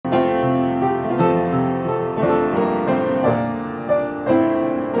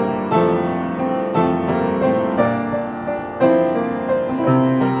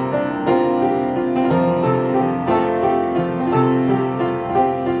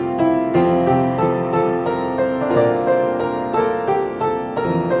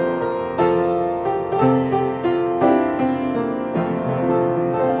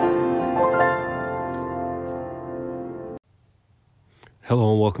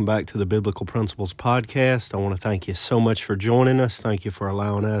welcome back to the Biblical Principles Podcast. I want to thank you so much for joining us. Thank you for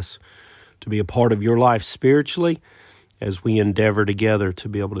allowing us to be a part of your life spiritually as we endeavor together to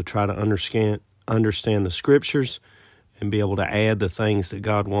be able to try to understand the Scriptures and be able to add the things that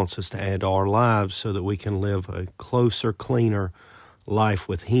God wants us to add to our lives so that we can live a closer, cleaner life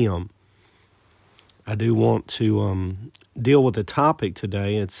with Him. I do want to deal with the topic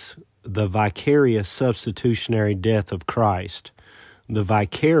today. It's the vicarious substitutionary death of Christ. The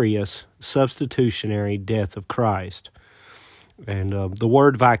vicarious substitutionary death of Christ. And the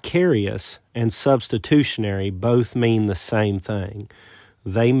word vicarious and substitutionary both mean the same thing.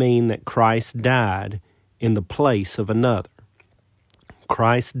 They mean that Christ died in the place of another.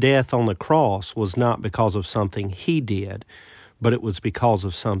 Christ's death on the cross was not because of something He did, but it was because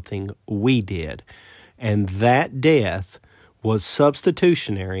of something we did. And that death was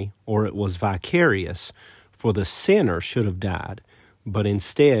substitutionary, or it was vicarious, for the sinner should have died. But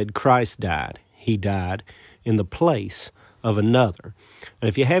instead, Christ died. He died in the place of another. And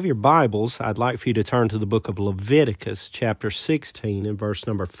if you have your Bibles, I'd like for you to turn to the book of Leviticus, chapter 16, and verse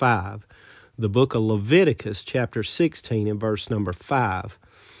number 5. The book of Leviticus, chapter 16, and verse number 5.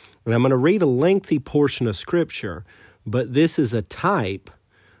 And I'm going to read a lengthy portion of Scripture, but this is a type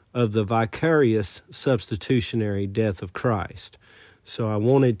of the vicarious substitutionary death of Christ. So I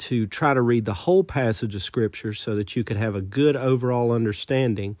wanted to try to read the whole passage of Scripture so that you could have a good overall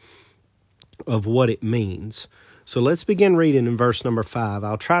understanding of what it means. So let's begin reading in verse number 5.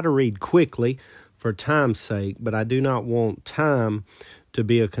 I'll try to read quickly for time's sake, but I do not want time to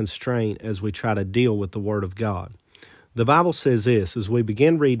be a constraint as we try to deal with the Word of God. The Bible says this as we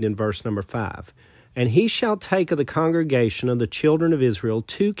begin reading in verse number 5. And he shall take of the congregation of the children of Israel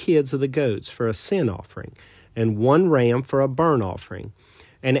 2 kids of the goats for a sin offering, and 1 ram for a burnt offering.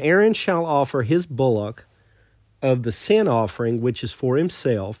 And Aaron shall offer his bullock of the sin offering which is for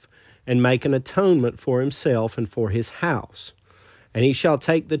himself, and make an atonement for himself and for his house. And he shall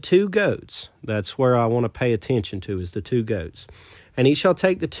take the 2 goats. That's where I want to pay attention to, is the 2 goats. And he shall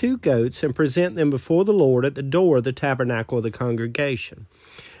take the 2 goats and present them before the Lord at the door of the tabernacle of the congregation.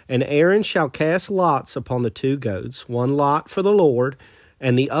 And Aaron shall cast lots upon the 2 goats, 1 lot for the Lord,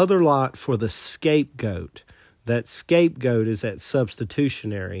 and the other lot for the scapegoat. That scapegoat is that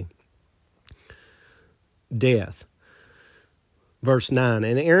substitutionary death. Verse 9,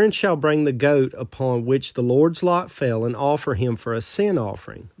 And Aaron shall bring the goat upon which the Lord's lot fell and offer him for a sin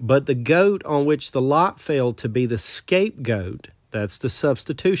offering. But the goat on which the lot fell to be the scapegoat, that's the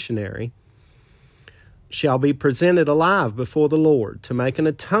substitutionary, shall be presented alive before the Lord to make an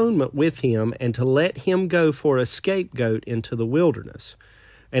atonement with him and to let him go for a scapegoat into the wilderness.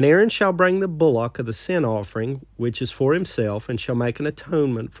 And Aaron shall bring the bullock of the sin offering, which is for himself, and shall make an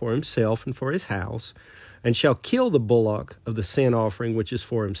atonement for himself and for his house, and shall kill the bullock of the sin offering, which is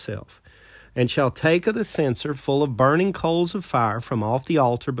for himself, and shall take of the censer full of burning coals of fire from off the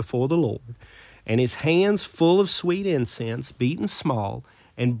altar before the Lord, and his hands full of sweet incense, beaten small,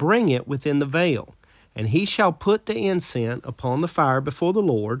 and bring it within the veil. And he shall put the incense upon the fire before the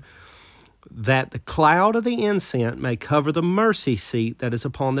Lord, that the cloud of the incense may cover the mercy seat that is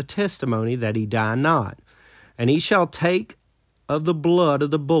upon the testimony, that he die not. And he shall take of the blood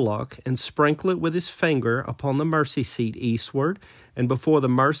of the bullock, and sprinkle it with his finger upon the mercy seat eastward, and before the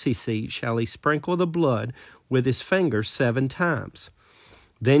mercy seat shall he sprinkle the blood with his finger 7 times.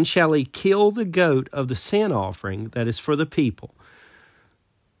 Then shall he kill the goat of the sin offering that is for the people,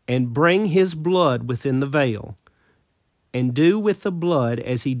 and bring his blood within the veil, and do with the blood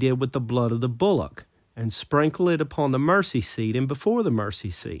as he did with the blood of the bullock, and sprinkle it upon the mercy seat and before the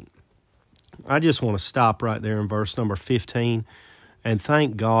mercy seat. I just want to stop right there in verse number 15 and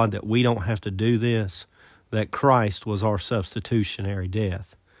thank God that we don't have to do this, that Christ was our substitutionary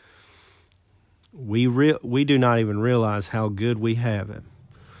death. We do not even realize how good we have it.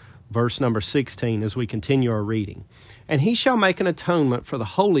 Verse number 16 as we continue our reading. And he shall make an atonement for the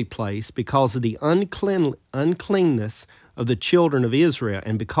holy place because of the uncleanness of the children of Israel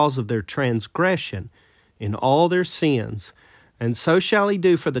and because of their transgression in all their sins. And so shall he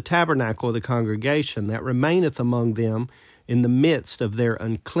do for the tabernacle of the congregation that remaineth among them in the midst of their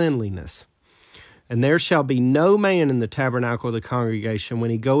uncleanliness. And there shall be no man in the tabernacle of the congregation when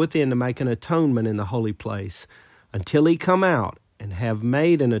he goeth in to make an atonement in the holy place, until he come out and have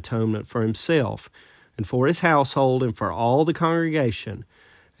made an atonement for himself, and for his household, and for all the congregation.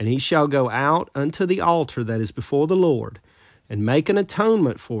 And he shall go out unto the altar that is before the Lord, and make an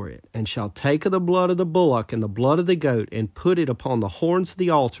atonement for it, and shall take of the blood of the bullock and the blood of the goat, and put it upon the horns of the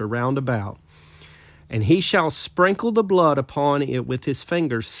altar round about. And he shall sprinkle the blood upon it with his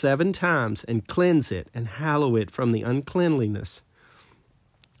fingers 7 times, and cleanse it, and hallow it from the uncleanliness.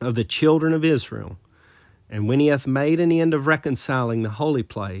 of the children of Israel. And when he hath made an end of reconciling the holy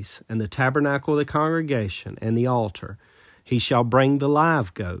place, and the tabernacle of the congregation, and the altar, he shall bring the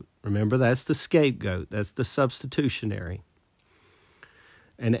live goat. Remember, that's the scapegoat. That's the substitutionary.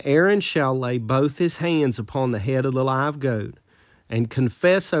 And Aaron shall lay both his hands upon the head of the live goat, and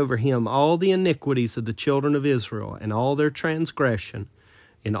confess over him all the iniquities of the children of Israel, and all their transgression,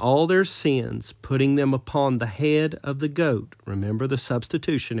 and all their sins, putting them upon the head of the goat. Remember the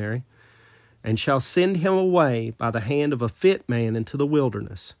substitutionary. And shall send him away by the hand of a fit man into the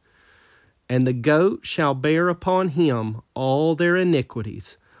wilderness. And the goat shall bear upon him all their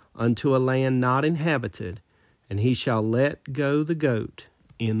iniquities unto a land not inhabited, and he shall let go the goat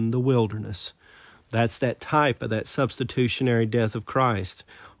in the wilderness. That's that type of that substitutionary death of Christ.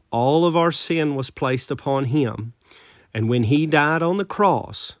 All of our sin was placed upon him, and when he died on the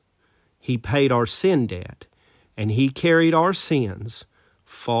cross, he paid our sin debt, and he carried our sins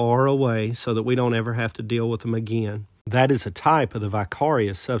far away so that we don't ever have to deal with them again. That is a type of the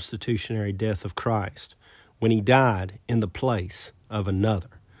vicarious substitutionary death of Christ, when he died in the place of another.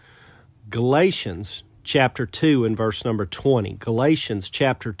 Galatians chapter 2 and verse number 20. Galatians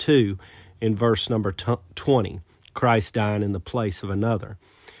chapter 2 in verse number 20. Christ dying in the place of another.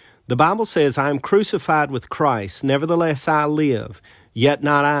 The Bible says, I am crucified with Christ, nevertheless I live, yet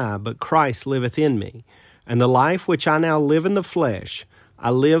not I, but Christ liveth in me. And the life which I now live in the flesh, I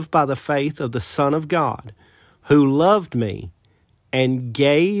live by the faith of the Son of God, who loved me and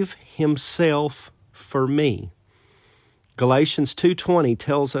gave himself for me. Galatians 2:20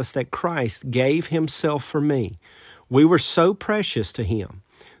 tells us that Christ gave himself for me. We were so precious to him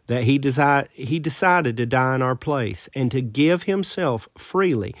that he decided to die in our place and to give himself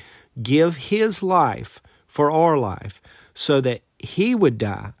freely, give his life for our life, so that he would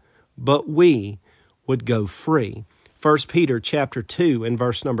die, but we would go free. 1 Peter chapter 2 and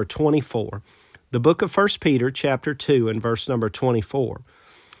verse number 24. The book of 1 Peter chapter 2 and verse number 24.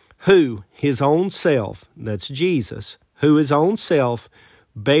 Who his own self, that's Jesus, who his own self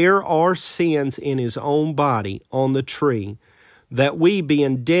bare our sins in his own body on the tree, that we,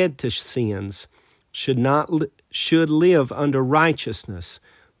 being dead to sins, should live unto righteousness,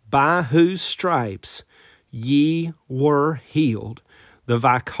 by whose stripes ye were healed. The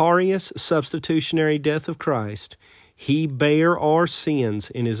vicarious substitutionary death of Christ. He bare our sins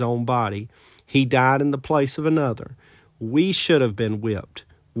in his own body. He died in the place of another. We should have been whipped.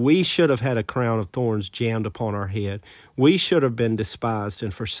 We should have had a crown of thorns jammed upon our head. We should have been despised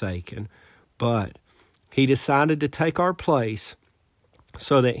and forsaken. But he decided to take our place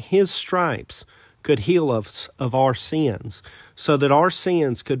so that his stripes could heal us of our sins, so that our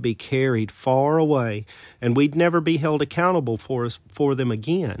sins could be carried far away, and we'd never be held accountable for them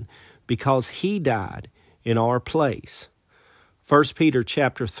again, because he died in our place. 1 Peter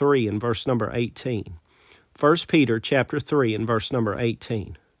chapter 3 and verse number 18. 1 Peter chapter 3 and verse number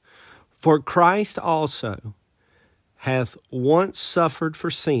 18. For Christ also hath once suffered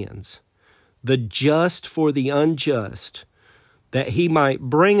for sins, the just for the unjust, that he might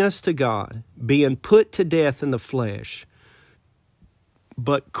bring us to God, being put to death in the flesh,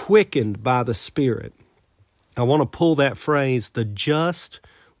 but quickened by the Spirit. I want to pull that phrase, the just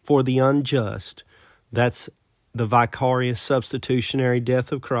for the unjust. That's the vicarious substitutionary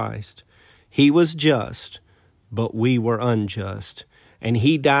death of Christ. He was just, but we were unjust. And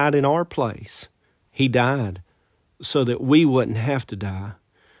he died in our place. He died so that we wouldn't have to die.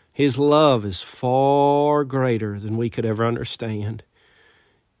 His love is far greater than we could ever understand.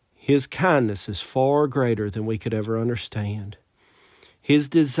 His kindness is far greater than we could ever understand. His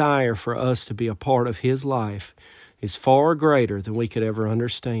desire for us to be a part of his life is far greater than we could ever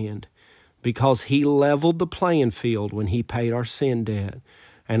understand, because he leveled the playing field when he paid our sin debt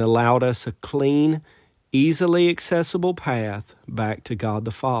and allowed us a clean, easily accessible path back to God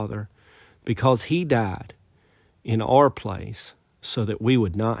the Father, because he died in our place so that we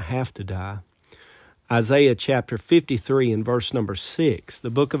would not have to die. Isaiah chapter 53 and verse number 6. The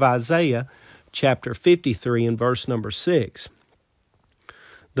book of Isaiah chapter 53 and verse number 6.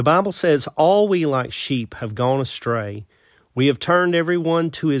 The Bible says, all we like sheep have gone astray. We have turned every one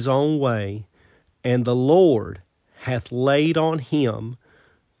to his own way, and the Lord hath laid on him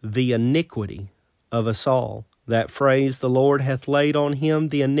the iniquity of us all. That phrase, the Lord hath laid on him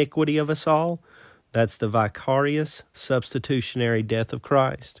the iniquity of us all, that's the vicarious substitutionary death of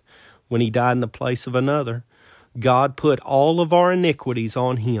Christ. When he died in the place of another, God put all of our iniquities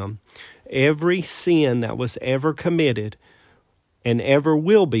on him. Every sin that was ever committed and ever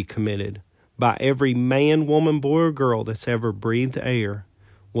will be committed by every man, woman, boy, or girl that's ever breathed air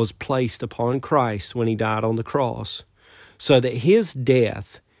was placed upon Christ when he died on the cross, so that his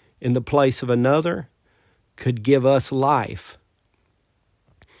death, in the place of another could give us life,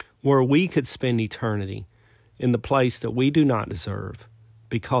 where we could spend eternity in the place that we do not deserve,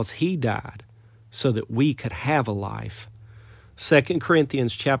 because he died so that we could have a life. 2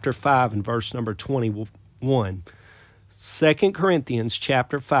 Corinthians chapter 5 and verse number 21. 2 Corinthians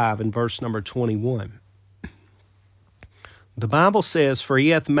chapter 5 and verse number 21. The Bible says, "For he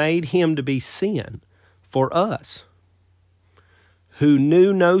hath made him to be sin for us, who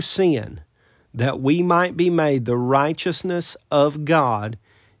knew no sin, that we might be made the righteousness of God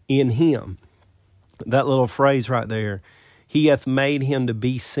in him." That little phrase right there, he hath made him to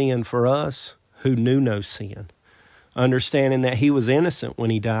be sin for us, who knew no sin. Understanding that he was innocent when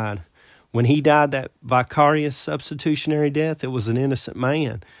he died. When he died that vicarious substitutionary death, it was an innocent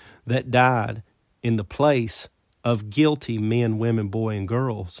man that died in the place of guilty men, women, boys, and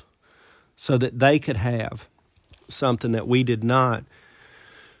girls, so that they could have something that we did not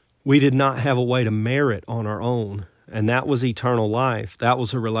have a way to merit on our own, and that was eternal life. That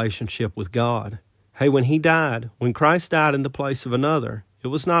was a relationship with God. Hey, when Christ died in the place of another, it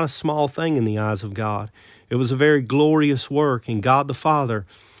was not a small thing in the eyes of God. It was a very glorious work, and God the Father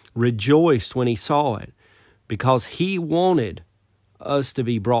rejoiced when he saw it, because he wanted us to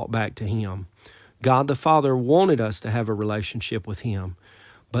be brought back to him. God the Father wanted us to have a relationship with him,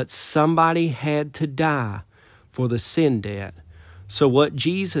 but somebody had to die for the sin debt. So what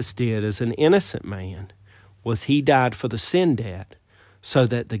Jesus did as an innocent man was he died for the sin debt, so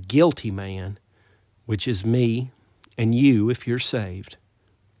that the guilty man, which is me and you if you're saved,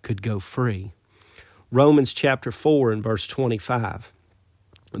 could go free. Romans chapter 4 and verse 25.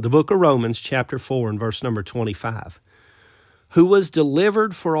 The book of Romans chapter 4 and verse number 25. "Who was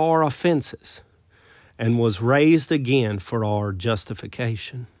delivered for our offenses and was raised again for our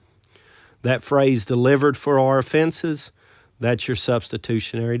justification." That phrase, delivered for our offenses, that's your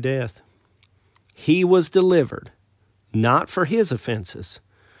substitutionary death. He was delivered, not for his offenses,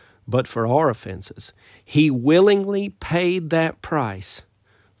 but for our offenses. He willingly paid that price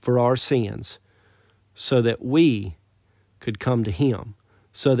for our sins so that we could come to him,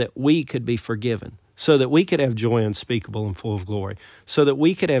 so that we could be forgiven, so that we could have joy unspeakable and full of glory, so that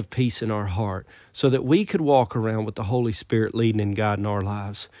we could have peace in our heart, so that we could walk around with the Holy Spirit leading and guiding our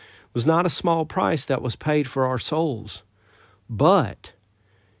lives. It was not a small price that was paid for our souls, but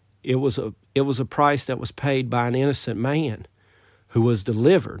it was a price that was paid by an innocent man who was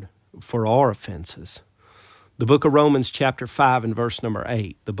delivered for our offenses. The book of Romans chapter 5 and verse number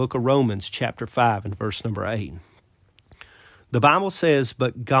 8. The book of Romans chapter 5 and verse number 8. The Bible says,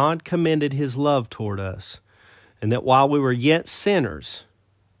 "But God commended his love toward us, and that while we were yet sinners,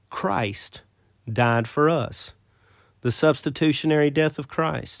 Christ died for us." The substitutionary death of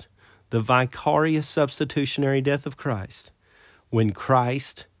Christ, the vicarious substitutionary death of Christ, when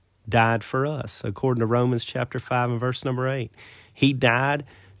Christ died for us, according to Romans chapter 5 and verse number 8. He died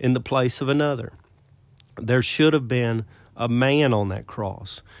in the place of another. There should have been a man on that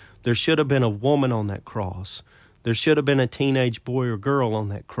cross. There should have been a woman on that cross. There should have been a teenage boy or girl on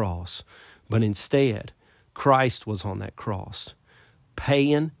that cross. But instead, Christ was on that cross,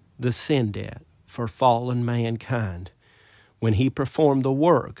 paying the sin debt for fallen mankind when he performed the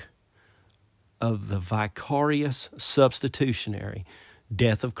work of the vicarious substitutionary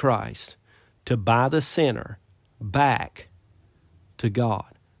death of Christ to buy the sinner back to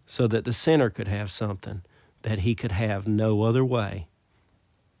God, so that the sinner could have something that he could have no other way.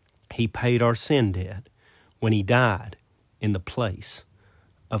 He paid our sin debt when he died in the place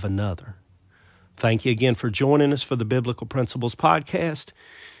of another. Thank you again for joining us for the Biblical Principles Podcast.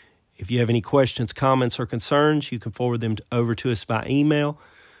 If you have any questions, comments, or concerns, you can forward them over to us by email.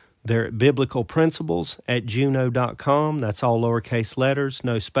 They're at biblicalprinciples@juno.com. That's all lowercase letters,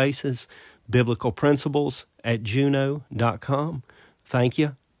 no spaces. biblicalprinciples@juno.com. Thank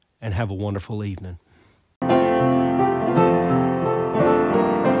you, and have a wonderful evening.